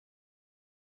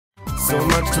so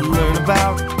much to learn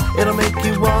about. It'll make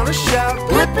you want to shout,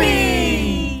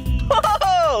 Blippi!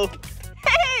 Whoa!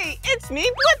 Hey, it's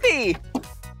me, Blippi!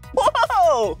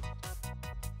 Whoa!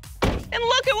 And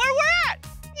look at where we're at!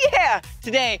 Yeah,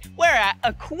 today we're at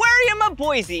Aquarium of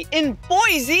Boise in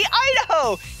Boise,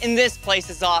 Idaho. And this place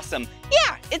is awesome.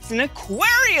 Yeah, it's an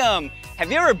aquarium.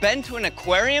 Have you ever been to an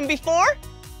aquarium before?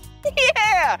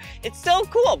 Yeah, it's so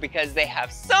cool because they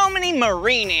have so many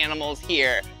marine animals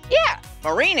here. Yeah,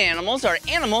 marine animals are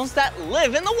animals that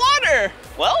live in the water.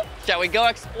 Well, shall we go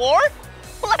explore?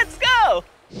 Let's go.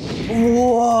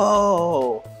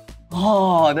 Whoa.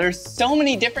 Oh, there's so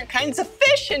many different kinds of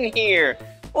fish in here.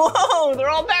 Whoa, they're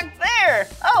all back there.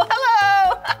 Oh,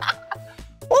 hello.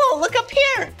 Whoa, look up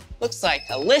here. Looks like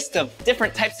a list of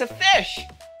different types of fish.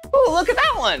 Oh, look at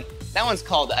that one. That one's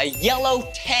called a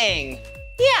yellow tang.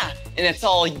 Yeah, and it's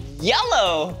all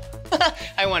yellow.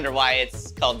 I wonder why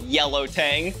it's called yellow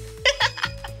tang.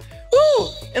 Ooh,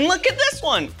 and look at this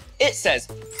one. It says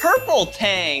purple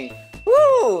tang.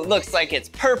 Ooh, looks like it's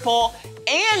purple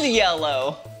and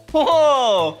yellow.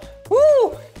 Whoa,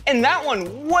 woo, and that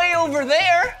one way over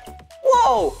there.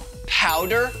 Whoa,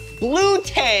 powder blue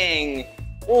tang.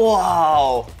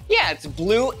 Wow, yeah, it's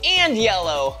blue and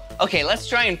yellow. Okay, let's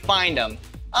try and find them.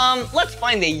 Let's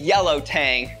find the yellow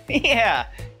tang. Yeah,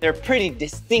 they're pretty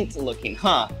distinct looking,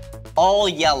 huh? All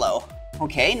yellow.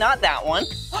 Okay, not that one.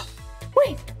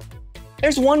 Wait,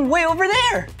 there's one way over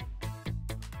there.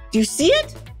 Do you see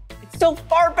it? It's so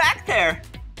far back there.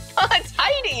 Oh, it's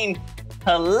hiding.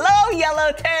 Hello,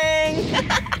 yellow tang.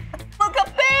 Look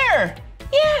up there.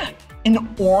 Yeah,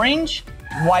 an orange,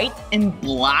 white, and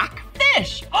black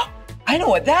fish. I know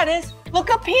what that is. Look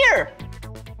up here.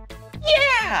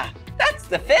 Yeah, that's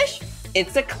the fish.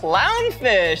 It's a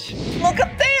clownfish. Look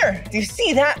up there. Do you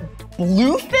see that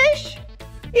blue fish?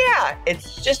 Yeah,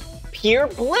 it's just pure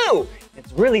blue.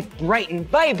 It's really bright and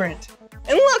vibrant.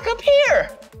 And look up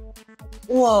here.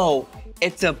 Whoa,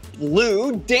 it's a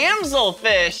blue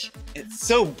damselfish. It's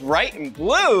so bright and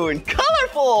blue and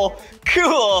colorful.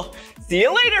 Cool. See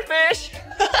you later, fish.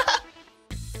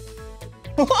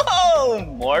 Whoa,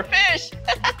 more fish.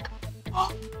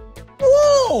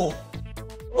 Whoa,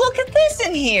 look at this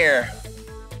in here.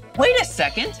 Wait a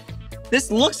second. This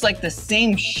looks like the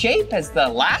same shape as the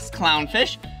last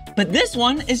clownfish, but this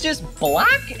one is just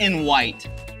black and white.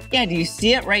 Yeah, do you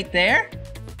see it right there?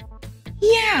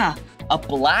 Yeah, a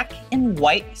black and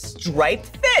white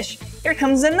striped fish. Here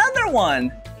comes another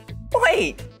one.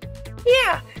 Wait,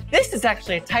 yeah, this is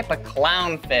actually a type of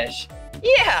clownfish.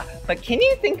 Yeah, but can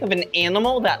you think of an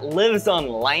animal that lives on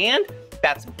land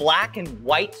that's black and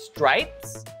white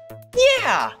stripes?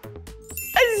 Yeah,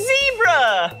 a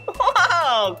zebra.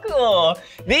 Wow, cool.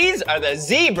 These are the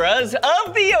zebras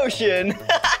of the ocean.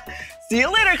 See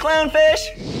you later, clownfish.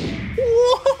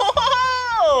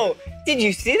 Whoa, did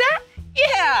you see that?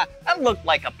 Yeah, that looked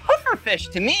like a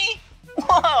pufferfish to me.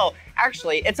 Whoa,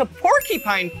 actually, it's a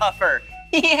porcupine puffer.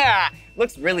 Yeah,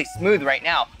 looks really smooth right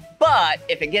now. But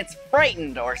if it gets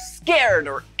frightened or scared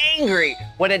or angry,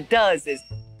 what it does is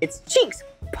its cheeks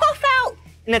puff out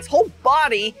and its whole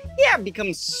body, yeah,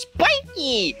 becomes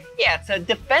spiky. Yeah, it's a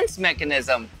defense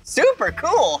mechanism. Super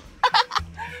cool.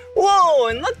 Whoa,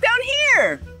 and look down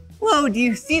here. Whoa, do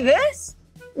you see this?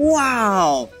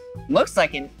 Wow, looks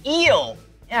like an eel.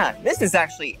 Yeah, this is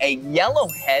actually a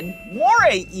yellowhead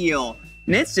moray eel.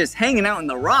 And it's just hanging out in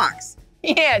the rocks.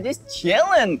 Yeah, just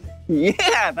chilling.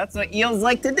 Yeah, that's what eels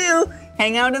like to do.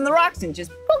 Hang out in the rocks and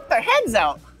just poke their heads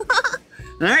out.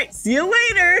 All right, see you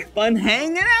later. Fun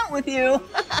hanging out with you.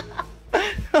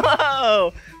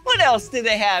 Whoa, what else do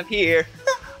they have here?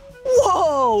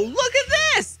 Whoa, look at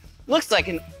this. Looks like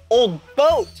an old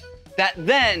boat that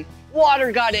then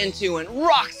water got into and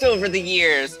rocks over the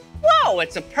years. Whoa,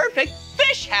 it's a perfect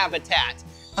fish habitat.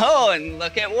 Oh, and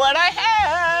look at what I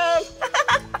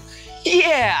have.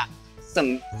 Yeah,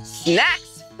 some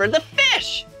snacks for the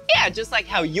fish. Yeah, just like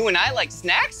how you and I like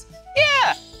snacks.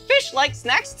 Yeah, fish like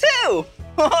snacks too.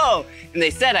 Whoa, and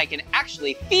they said I can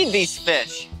actually feed these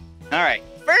fish. All right,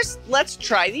 first let's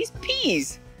try these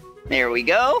peas. There we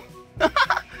go.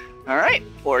 All right,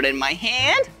 pour it in my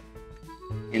hand.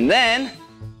 And then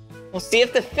we'll see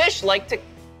if the fish like to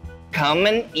come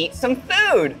and eat some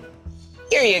food.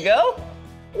 Here you go.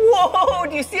 Whoa,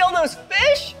 do you see all those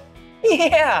fish?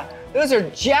 Yeah, those are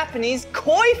Japanese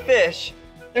koi fish.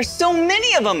 There's so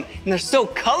many of them, and they're so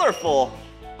colorful.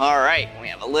 All right, we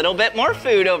have a little bit more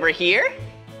food over here.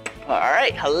 All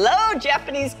right, hello,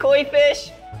 Japanese koi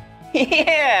fish.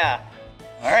 Yeah.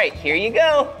 All right, here you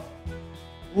go.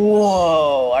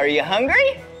 Whoa, are you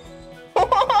hungry?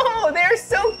 Whoa, they're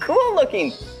so cool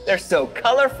looking. They're so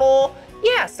colorful.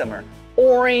 Yeah, some are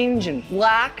orange and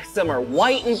black, some are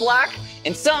white and black,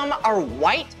 and some are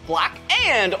white, black,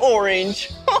 and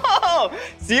orange. Whoa,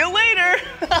 see you later.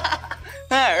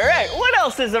 All right, what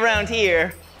else is around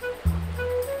here?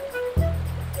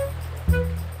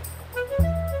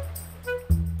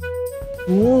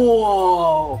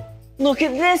 Whoa, look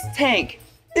at this tank.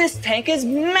 This tank is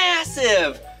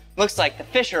massive. Looks like the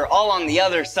fish are all on the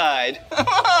other side.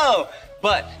 Whoa,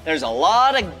 but there's a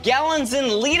lot of gallons and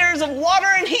liters of water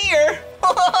in here.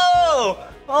 Whoa,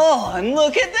 oh, and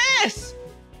look at this.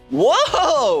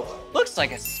 Whoa, looks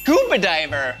like a scuba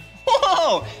diver.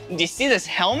 Whoa, do you see this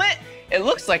helmet? It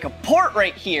looks like a port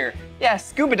right here. Yeah,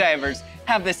 scuba divers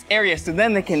have this area so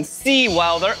then they can see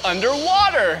while they're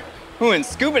underwater. Ooh, and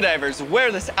scuba divers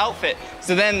wear this outfit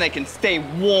so then they can stay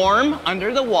warm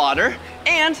under the water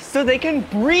and so they can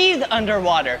breathe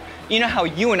underwater. You know how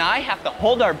you and I have to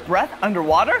hold our breath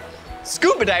underwater?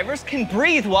 Scuba divers can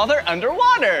breathe while they're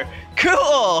underwater.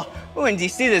 Cool. Ooh, and do you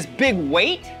see this big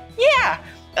weight? Yeah,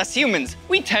 us humans,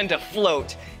 we tend to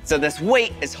float. So this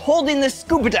weight is holding this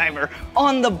scuba diver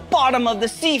on the bottom of the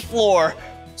seafloor.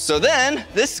 So then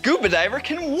this scuba diver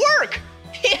can work.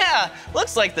 Yeah,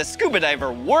 looks like the scuba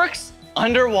diver works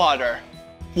underwater.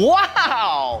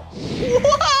 Wow!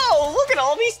 Whoa, look at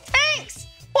all these tanks.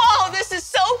 Wow, this is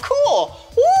so cool.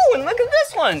 Ooh, and look at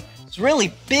this one. It's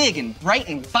really big and bright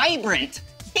and vibrant.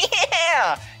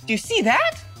 Yeah, do you see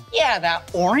that? Yeah, that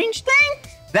orange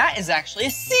thing? That is actually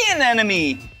a sea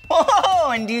anemone.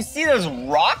 Whoa, and do you see those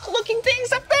rock-looking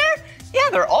things up there? Yeah,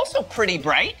 they're also pretty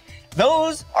bright.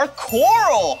 Those are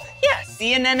coral. Yeah,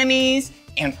 sea anemones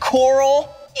and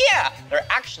coral. Yeah, they're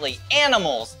actually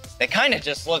animals. They kind of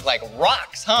just look like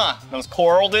rocks, huh? Those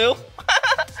coral do.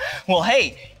 Well,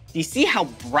 hey, do you see how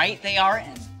bright they are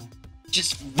and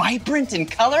just vibrant in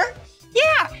color?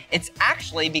 Yeah, it's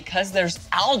actually because there's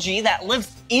algae that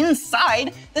lives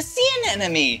inside the sea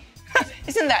anemone.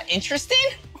 Isn't that interesting?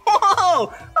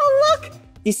 Whoa, oh look.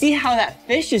 You see how that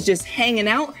fish is just hanging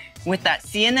out with that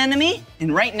sea anemone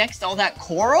and right next to all that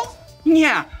coral?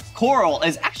 Yeah, coral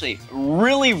is actually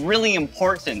really, really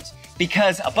important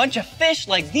because a bunch of fish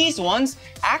like these ones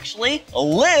actually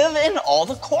live in all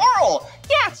the coral.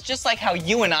 Yeah, it's just like how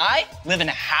you and I live in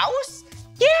a house.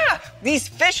 Yeah, these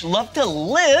fish love to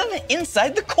live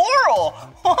inside the coral.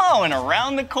 Whoa, and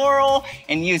around the coral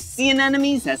and use sea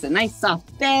anemones as a nice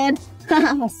soft bed.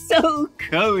 So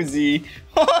cozy.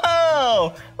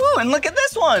 Whoa, ooh, and look at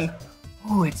this one.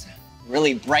 Ooh, it's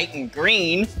really bright and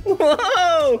green.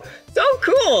 Whoa, so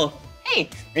cool. Hey,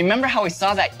 remember how we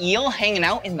saw that eel hanging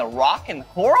out in the rock and the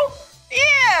coral?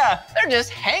 Yeah, they're just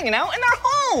hanging out in their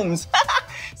homes.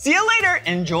 See you later,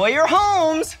 enjoy your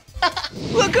homes.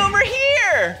 Look over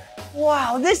here.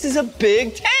 Wow, this is a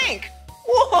big tank.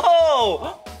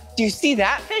 Whoa, do you see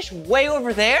that fish way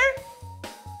over there?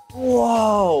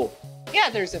 Whoa, yeah,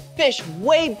 there's a fish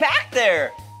way back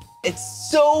there.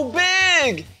 It's so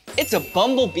big. It's a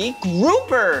bumblebee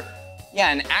grouper. Yeah,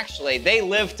 and actually they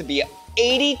live to be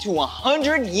 80 to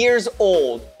 100 years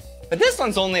old. But this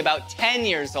one's only about 10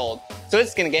 years old, so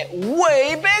it's gonna get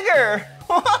way bigger.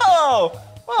 Whoa,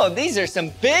 whoa, these are some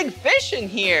big fish in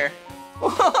here.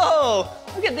 Whoa,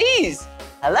 look at these.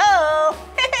 Hello,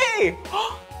 hey,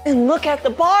 and look at the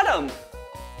bottom.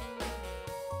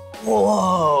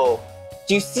 Whoa,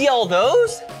 do you see all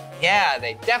those? Yeah,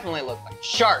 they definitely look like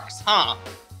sharks, huh?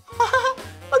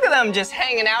 Look at them just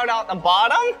hanging out the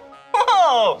bottom.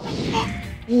 Whoa,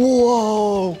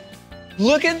 whoa,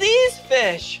 look at these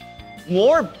fish.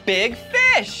 More big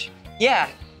fish. Yeah,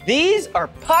 these are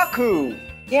pacu.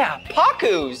 Yeah,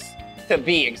 pacus to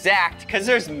be exact, because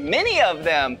there's many of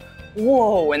them.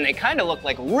 Whoa, and they kind of look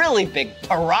like really big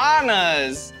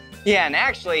piranhas. Yeah, and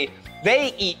actually,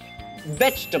 they eat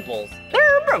vegetables.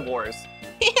 They're herbivores.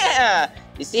 Yeah,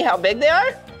 you see how big they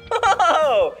are?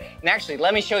 Whoa! And actually,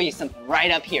 let me show you something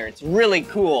right up here. It's really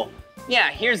cool.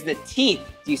 Yeah, here's the teeth.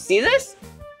 Do you see this?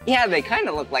 Yeah, they kind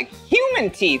of look like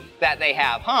human teeth that they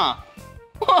have, huh?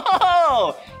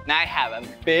 Whoa! And I have a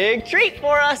big treat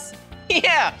for us.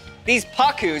 Yeah, these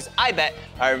pacus, I bet,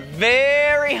 are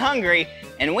very hungry,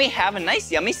 and we have a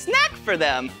nice yummy snack for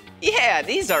them. Yeah,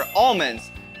 these are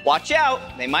almonds. Watch out,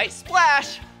 they might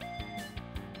splash.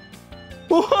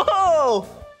 Whoa!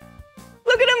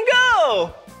 Look at him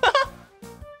go!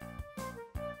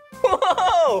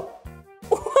 Whoa!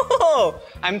 Whoa!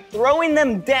 I'm throwing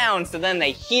them down so then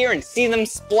they hear and see them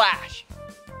splash.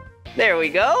 There we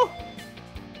go.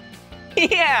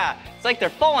 Yeah, it's like they're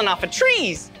falling off of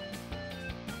trees.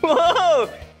 Whoa!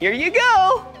 Here you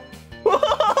go.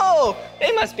 Whoa!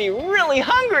 They must be really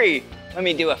hungry. Let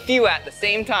me do a few at the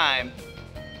same time.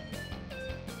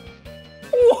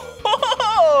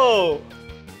 Whoa!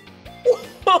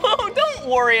 Oh, don't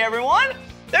worry, everyone.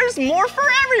 There's more for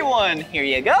everyone. Here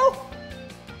you go.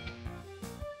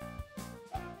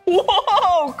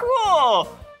 Whoa, cool.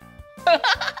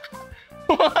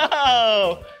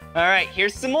 Whoa. All right,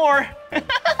 here's some more.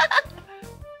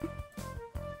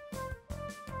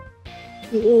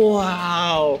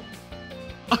 Wow.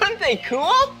 Aren't they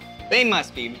cool? They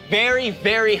must be very,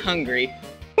 very hungry.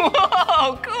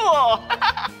 Whoa, cool.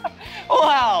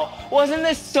 Wow, wasn't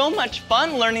this so much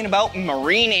fun learning about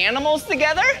marine animals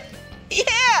together?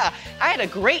 Yeah, I had a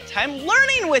great time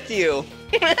learning with you.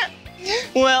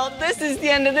 Well, this is the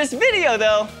end of this video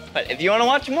though. But if you want to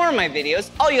watch more of my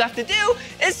videos, all you have to do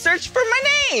is search for my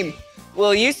name.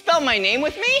 Will you spell my name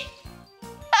with me?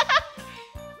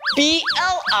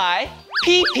 B-L-I-P-P-I,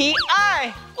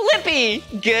 Blippi.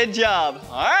 Good job.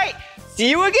 All right, see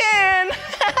you again.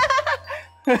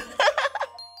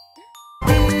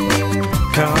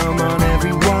 Come on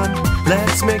everyone,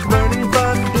 let's make learning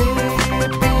fun.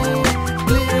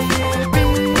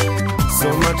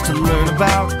 So much to learn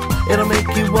about, it'll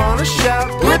make you wanna shout,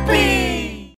 Blippi!